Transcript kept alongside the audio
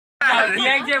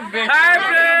Hi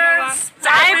friends,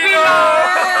 चाय P low,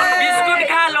 biscuit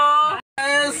खा लो।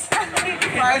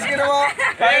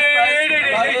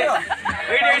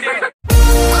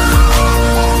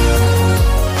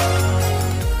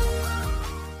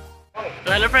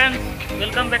 तो hello friends,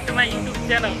 welcome back to my YouTube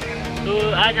channel. तो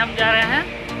आज हम जा रहे हैं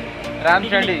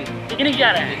रामचंडी पिकनिक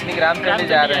जा रहे हैं। पिकनिक रामचंडी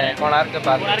जा रहे हैं, कोणार्क के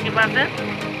पास है।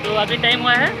 तो अभी टाइम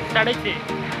हुआ है 6:30।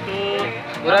 तो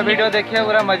पूरा वीडियो देखिए,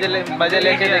 पूरा मजे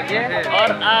लेके देखिए।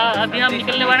 और अभी हम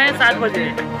निकलने वाले हैं 7 बजे।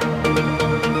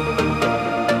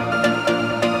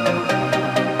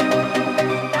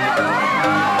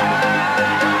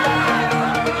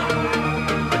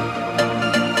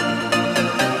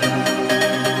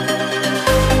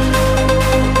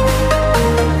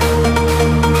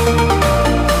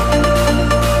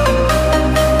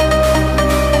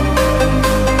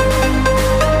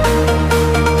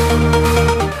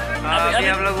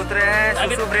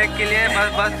 ब्रेक के लिए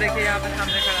बस देखिए यहाँ पे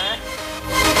सामने खड़ा है।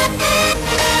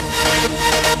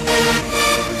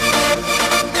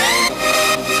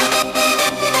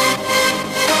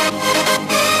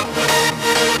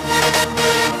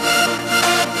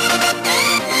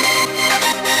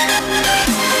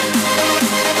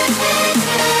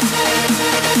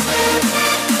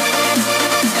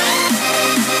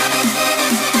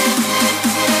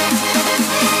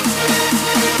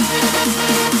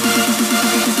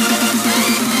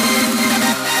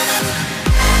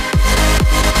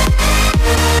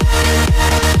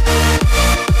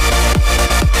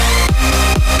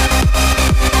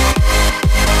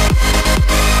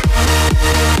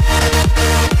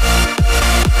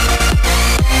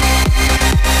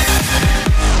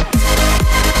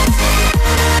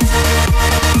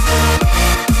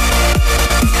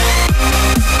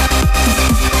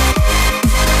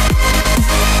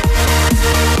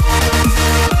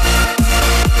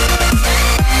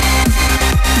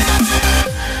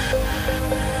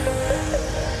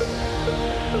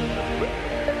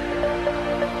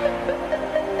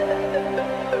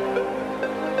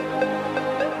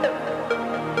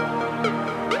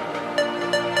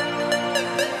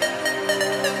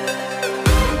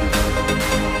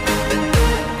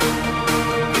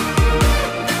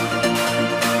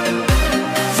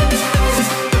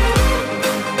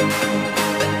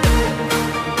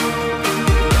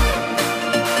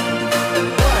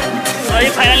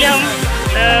 फाइनली हम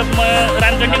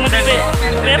रामचंडी मंदिर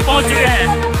पे पहुंच चुके हैं।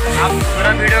 आप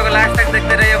पूरा वीडियो को लास्ट तक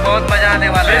देखते रहिए, बहुत मजा आने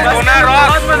वाला है।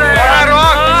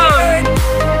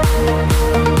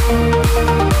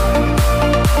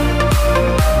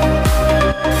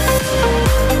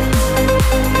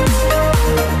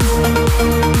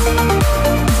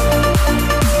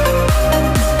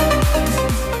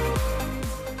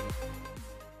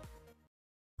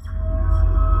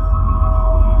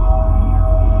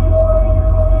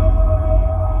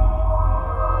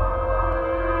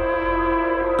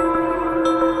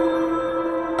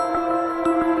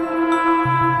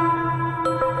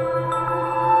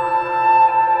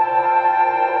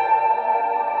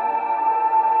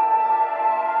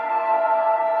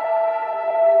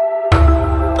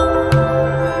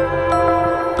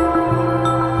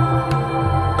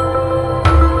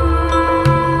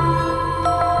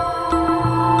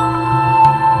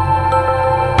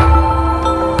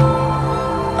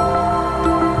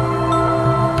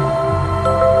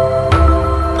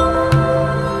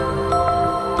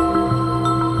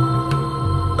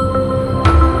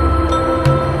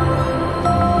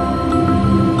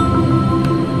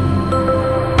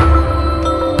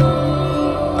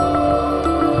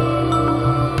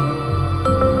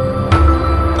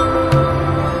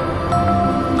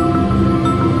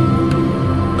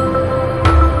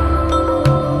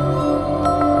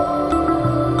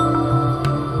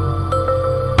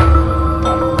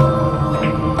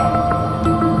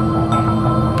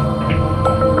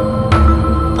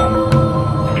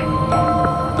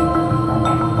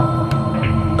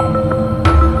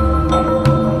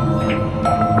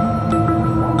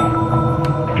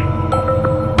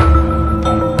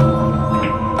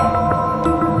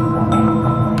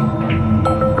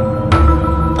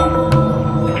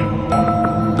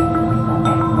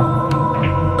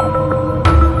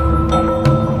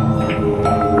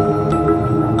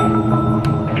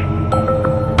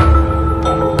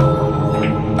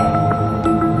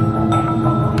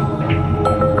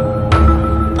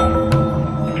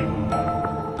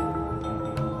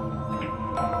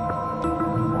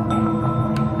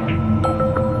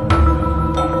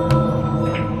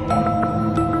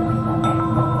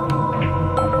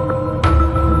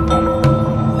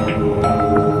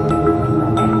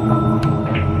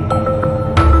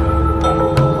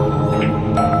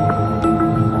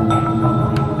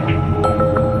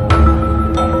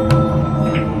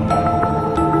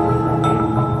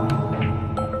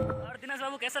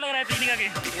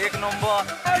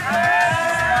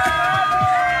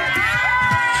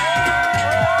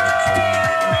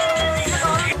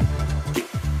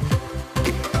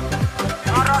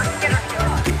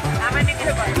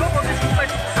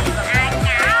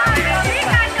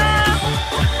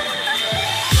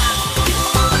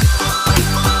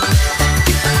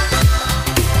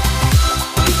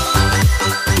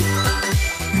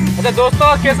 अच्छा दोस्तों,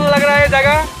 कैसा लग रहा है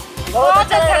जगह?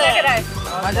 बहुत अच्छा लग रहा है,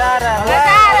 मजा आ रहा मजा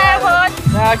आ रहा है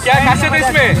बहुत। क्या खासियत है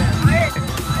इसमें?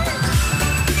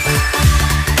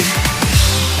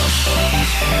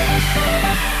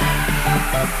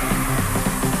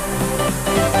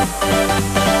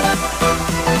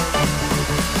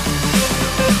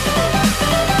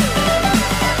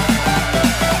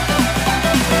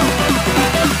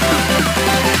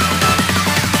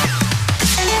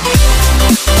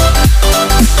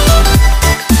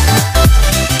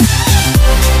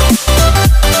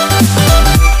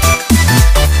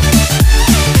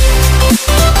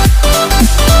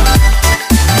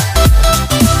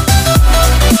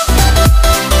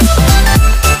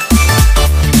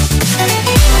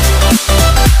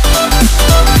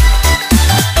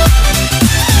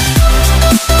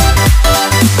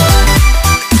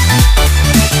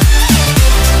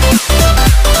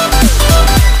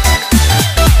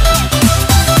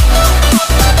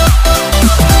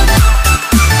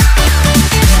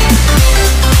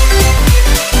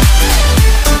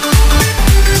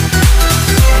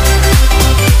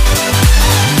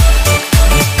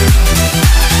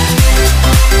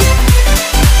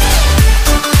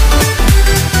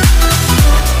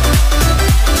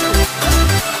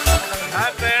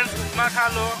 खा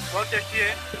लो, बहुत टेस्टी है।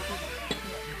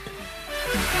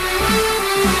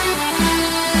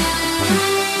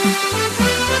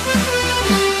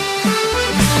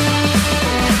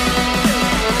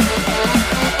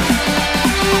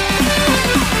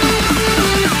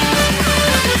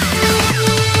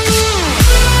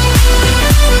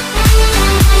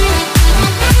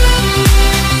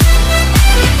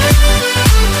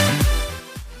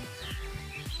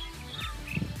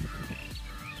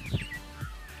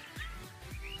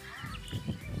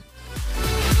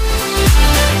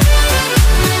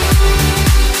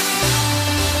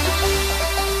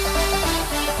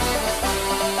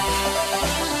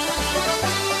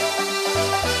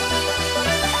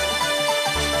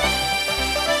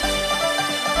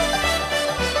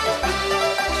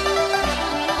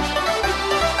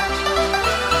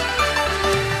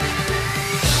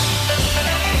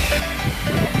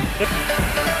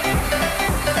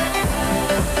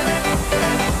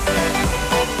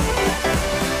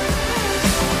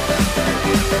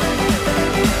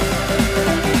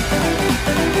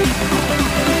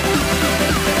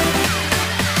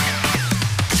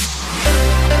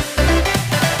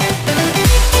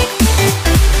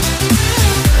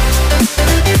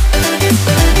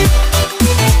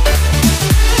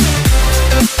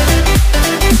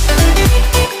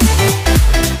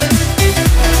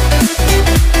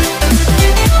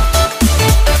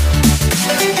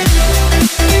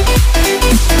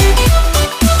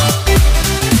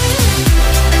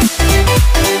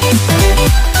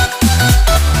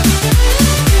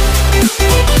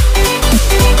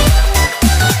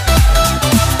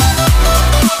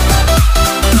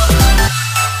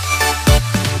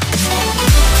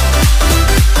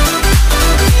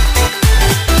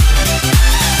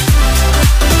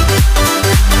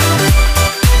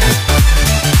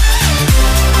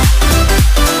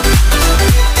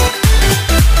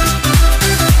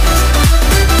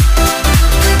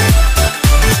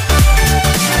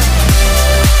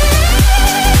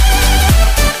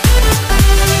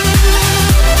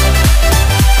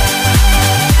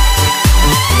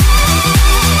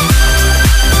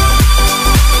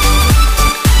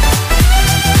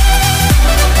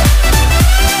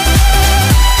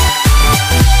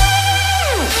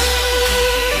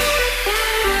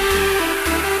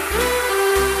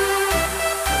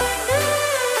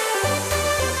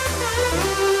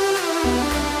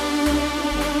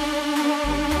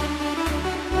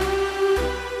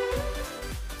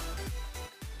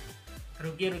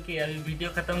 रुकिए अभी वीडियो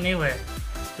ख़त्म नहीं हुआ है।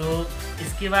 तो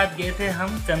इसके बाद गए थे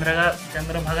हम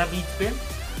चंद्रभागा बीच पे,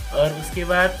 और उसके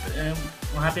बाद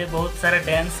वहाँ पे बहुत सारा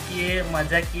डांस किए,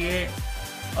 मज़ा किए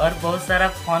और बहुत सारा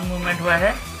फन मोमेंट हुआ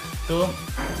है। तो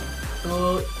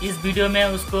इस वीडियो में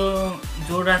उसको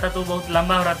जोड़ रहा था तो बहुत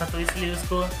लंबा हो रहा था, तो इसलिए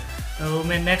उसको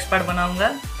मैं नेक्स्ट पार्ट बनाऊँगा।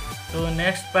 तो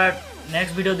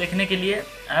नेक्स्ट वीडियो देखने के लिए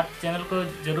आप चैनल को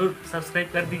ज़रूर सब्सक्राइब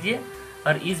कर दीजिए,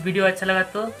 और इस वीडियो अच्छा लगा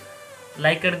तो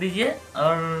लाइक कर दीजिए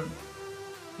और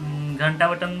घंटा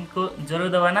बटन को ज़रूर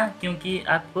दबाना, क्योंकि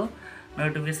आपको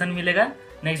नोटिफिकेशन मिलेगा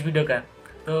नेक्स्ट वीडियो का।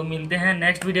 तो मिलते हैं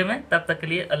नेक्स्ट वीडियो में, तब तक के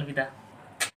लिए अलविदा।